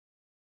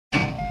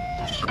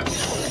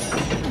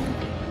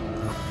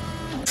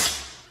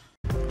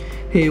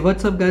Hey,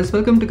 what's up guys,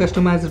 welcome to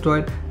Customized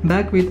Droid,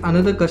 back with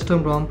another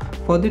custom ROM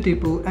for the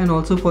Tipo and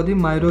also for the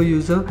Myro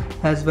user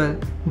as well.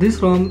 This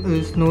ROM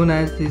is known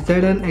as the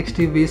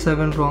ZNXT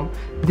V7 ROM.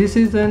 This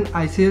is an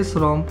ICS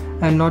ROM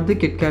and not the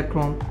KitKat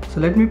ROM.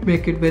 So let me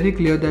make it very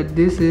clear that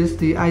this is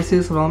the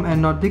ICS ROM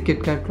and not the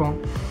KitKat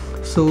ROM.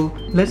 So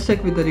let's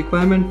check with the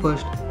requirement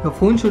first. Your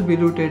phone should be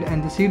rooted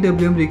and the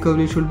CWM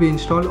recovery should be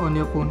installed on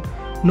your phone.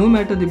 No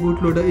matter the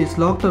bootloader is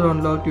locked or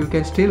unlocked, you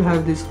can still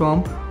have this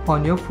ROM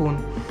on your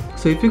phone.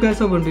 So if you guys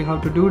are wondering how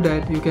to do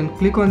that, you can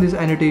click on this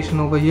annotation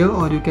over here,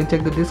 or you can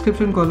check the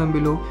description column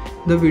below.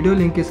 The video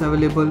link is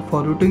available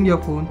for rooting your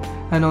phone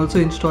and also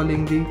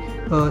installing the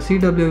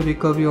CWM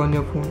recovery on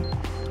your phone.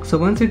 So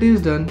once it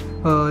is done,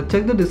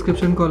 check the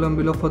description column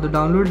below for the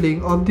download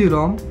link of the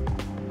ROM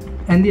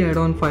and the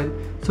add-on file.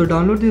 So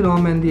download the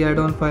ROM and the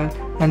add-on file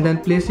and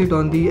then place it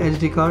on the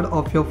SD card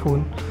of your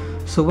phone.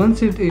 So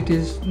once it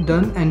is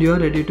done and you are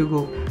ready to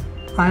go.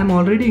 I am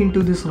already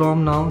into this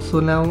ROM now,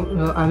 so now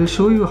I will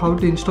show you how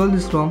to install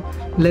this ROM.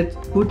 Let's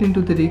put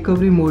into the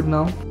recovery mode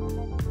now.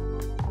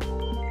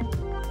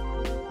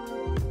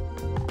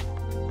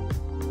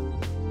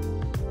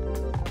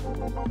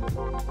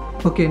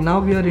 Okay, now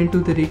we are into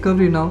the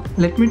recovery now.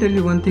 Let me tell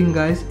you one thing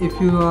guys, if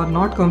you are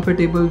not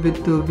comfortable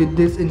with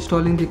this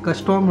installing the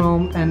custom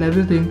ROM and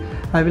everything,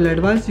 I will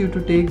advise you to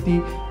take the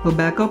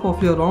backup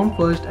of your ROM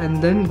first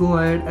and then go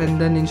ahead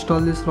and then install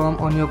this ROM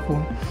on your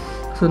phone.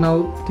 So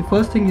now the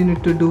first thing you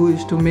need to do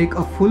is to make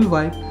a full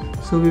wipe.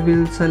 So we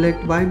will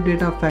select wipe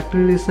data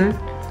factory reset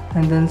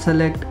and then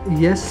select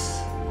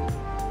yes.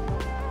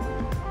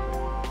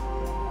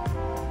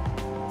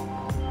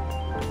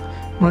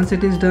 Once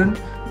it is done,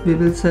 we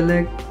will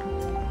select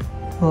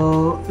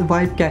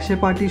wipe cache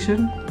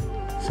partition,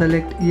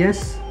 select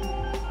yes,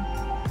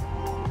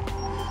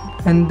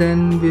 and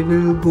then we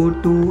will go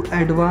to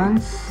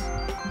advanced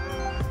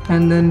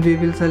and then we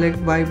will select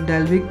wipe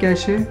Dalvik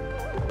cache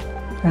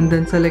and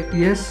then select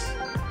yes.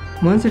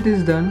 Once it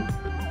is done,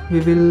 we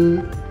will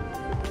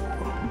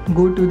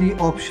go to the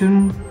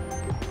option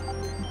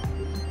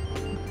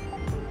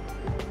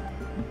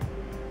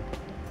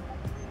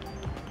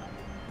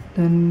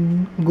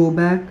then go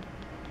back,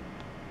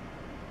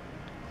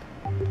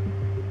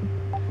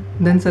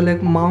 then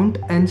select mount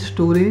and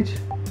storage.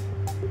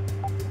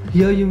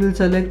 Here you will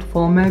select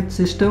format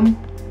system,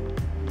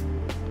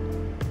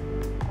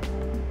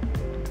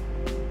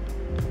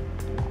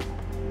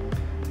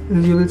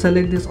 you will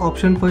select this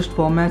option first,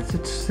 format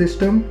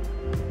system,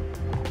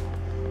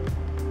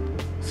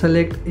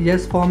 select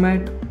yes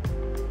format.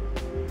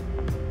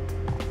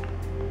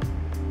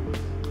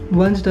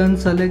 Once done,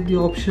 select the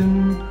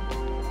option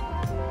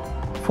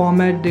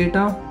format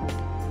data,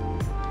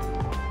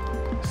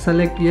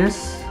 select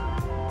yes,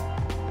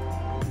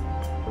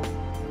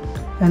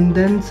 and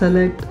then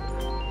select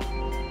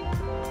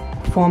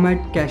format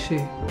cache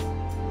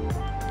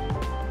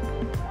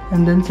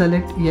and then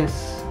select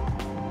yes.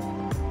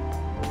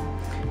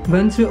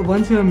 Once you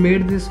have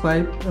made this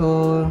wipe,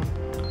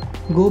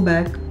 go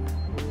back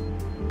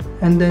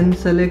and then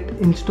select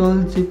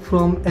install zip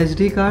from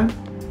SD card.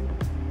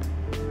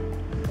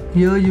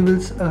 Here you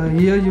will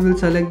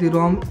select the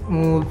ROM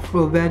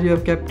where you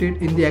have kept it,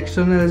 in the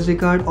external SD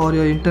card or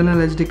your internal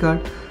SD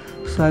card.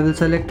 So I will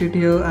select it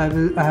here. I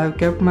have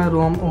kept my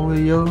ROM over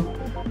here,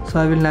 so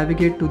I will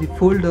navigate to the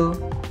folder.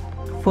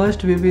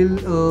 First we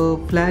will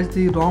flash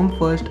the ROM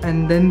first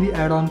and then the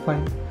add-on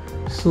file.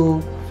 So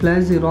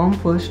flash the ROM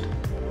first,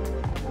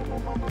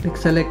 click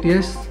select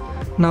yes.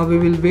 Now we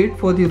will wait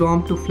for the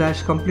ROM to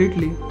flash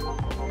completely.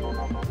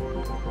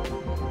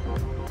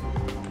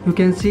 You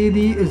can see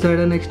the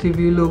ZNXT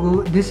V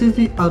logo. This is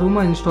the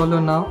Aroma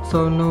installer now.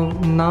 So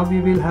now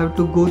we will have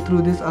to go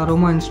through this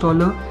Aroma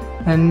installer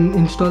and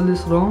install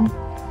this ROM.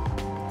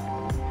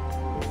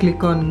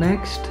 Click on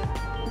next,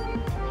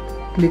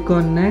 click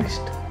on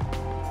next,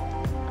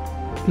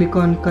 click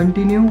on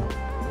continue,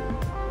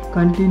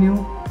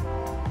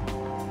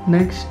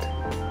 next.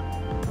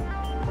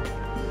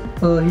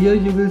 Here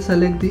you will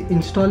select the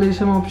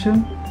installation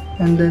option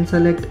and then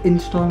select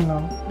install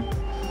now.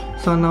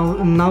 So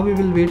now we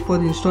will wait for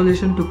the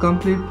installation to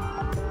complete.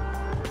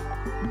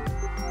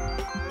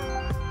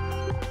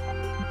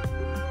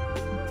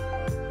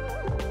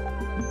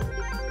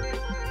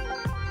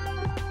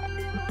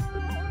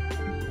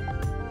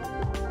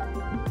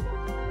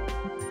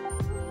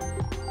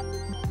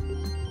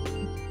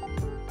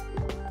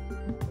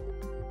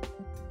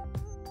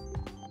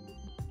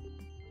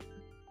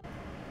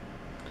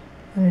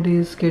 It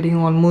is getting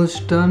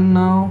almost done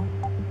now.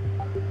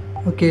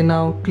 Okay,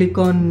 now click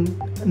on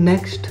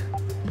next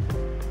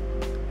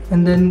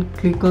and then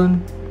click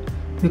on,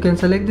 you can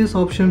select this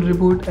option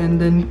reboot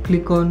and then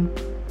click on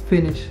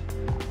finish.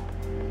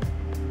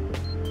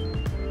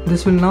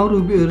 This will now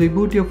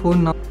reboot your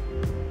phone now.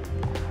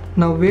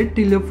 Now wait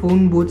till your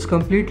phone boots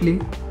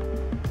completely.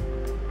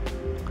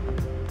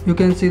 You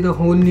can see the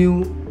whole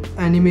new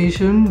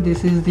animation.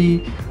 This is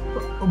the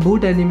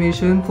boot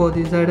animation for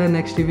the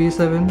ZNXT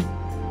V7.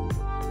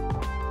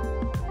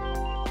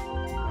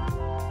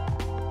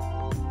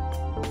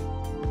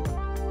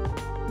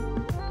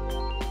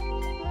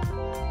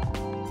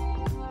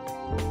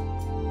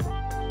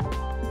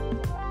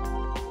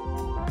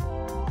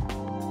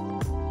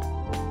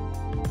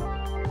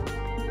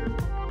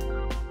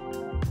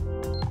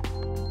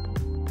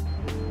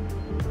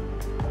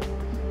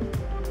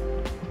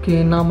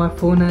 Okay, now my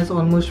phone has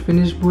almost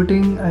finished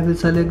booting. I will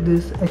select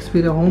this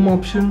Xperia home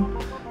option,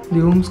 the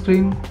home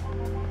screen.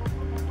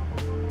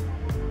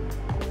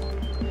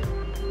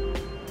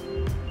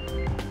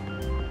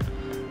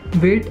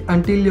 Wait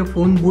until your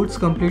phone boots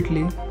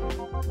completely.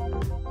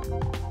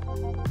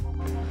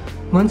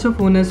 Once your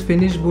phone has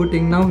finished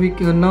booting, now we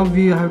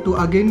have to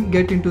again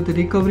get into the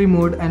recovery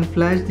mode and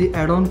flash the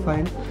add-on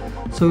file.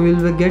 So we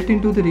will get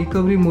into the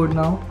recovery mode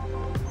now.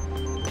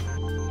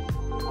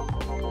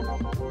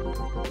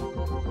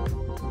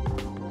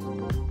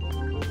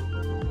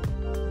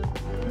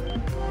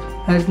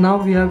 As now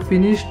we have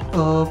finished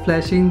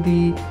flashing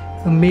the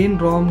main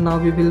ROM, now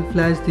we will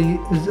flash the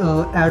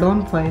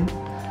add-on file.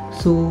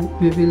 So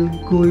we will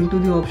go into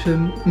the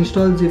option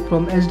install zip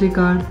from SD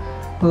card,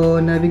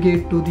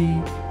 navigate to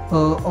the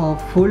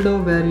folder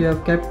where you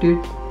have kept it.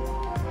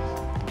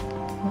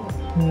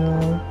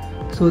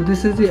 So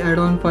this is the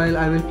add-on file.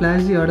 I will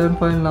flash the add-on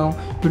file now.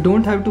 You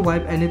don't have to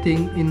wipe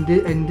anything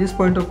in this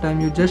point of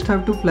time. You just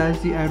have to flash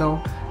the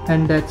add-on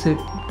and that's it.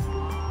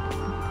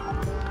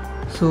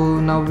 So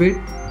now wait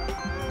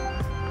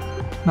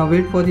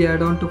for the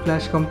add-on to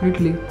flash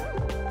completely.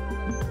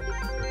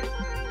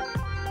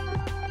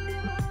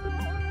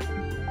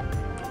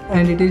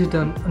 And it is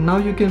done. Now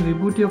you can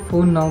reboot your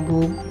phone now.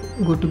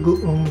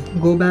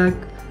 Go back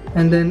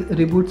and then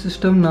reboot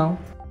system now.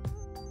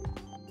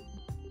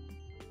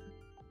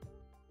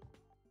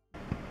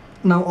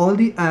 Now all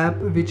the app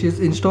which is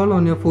installed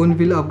on your phone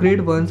will upgrade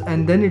once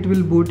and then it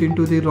will boot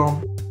into the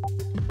ROM.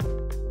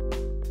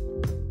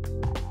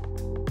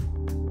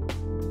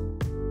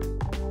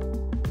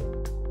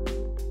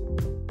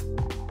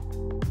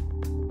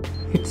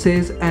 It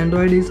says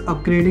Android is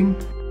upgrading.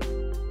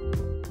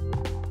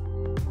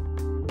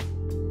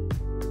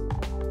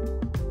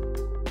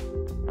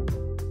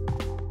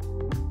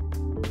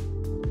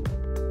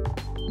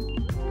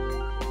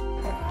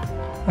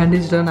 And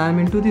it's done. I am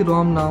into the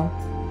ROM now.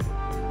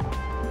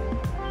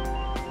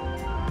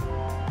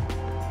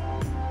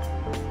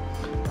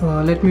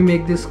 Let me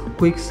make this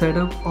quick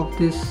setup of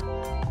this.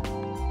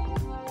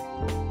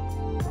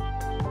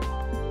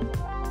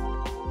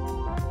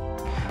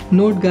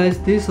 Note guys,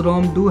 this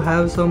ROM do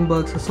have some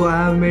bugs, so I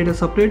have made a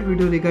separate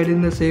video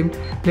regarding the same,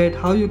 that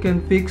how you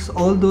can fix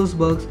all those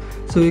bugs.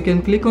 So you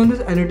can click on these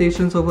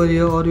annotations over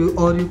here, or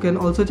you can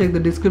also check the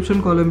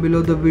description column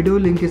below. The video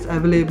link is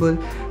available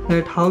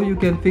that how you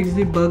can fix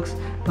the bugs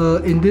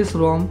in this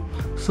ROM.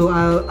 So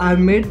I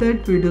made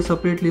that video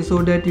separately so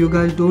that you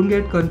guys don't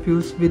get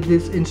confused with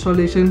this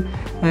installation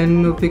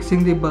and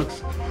fixing the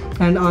bugs.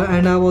 And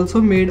I've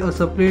also made a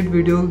separate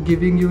video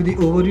giving you the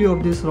overview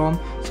of this ROM.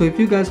 So if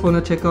you guys want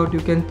to check out, you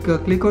can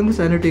click on this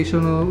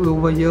annotation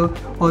over here,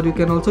 or you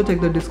can also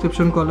check the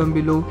description column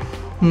below.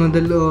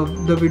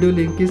 The video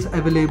link is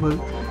available.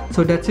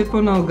 So that's it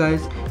for now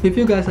guys. If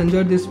you guys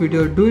enjoyed this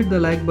video, do hit the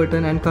like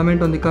button and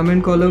comment on the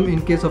comment column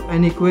in case of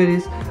any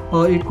queries,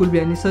 or it could be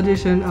any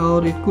suggestion,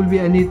 or it could be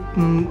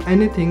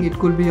anything. It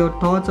could be your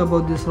thoughts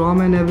about this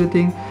ROM and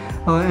everything.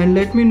 And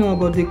let me know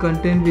about the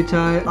content which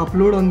I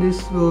upload on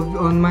this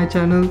on my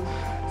channel.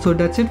 So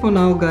that's it for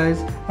now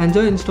guys.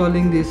 Enjoy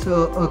installing this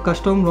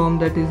custom ROM,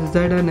 that is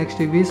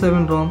ZNXT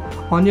V7 ROM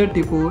on your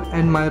Tipo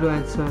and Miro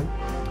as well.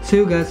 See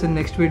you guys in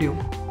next video.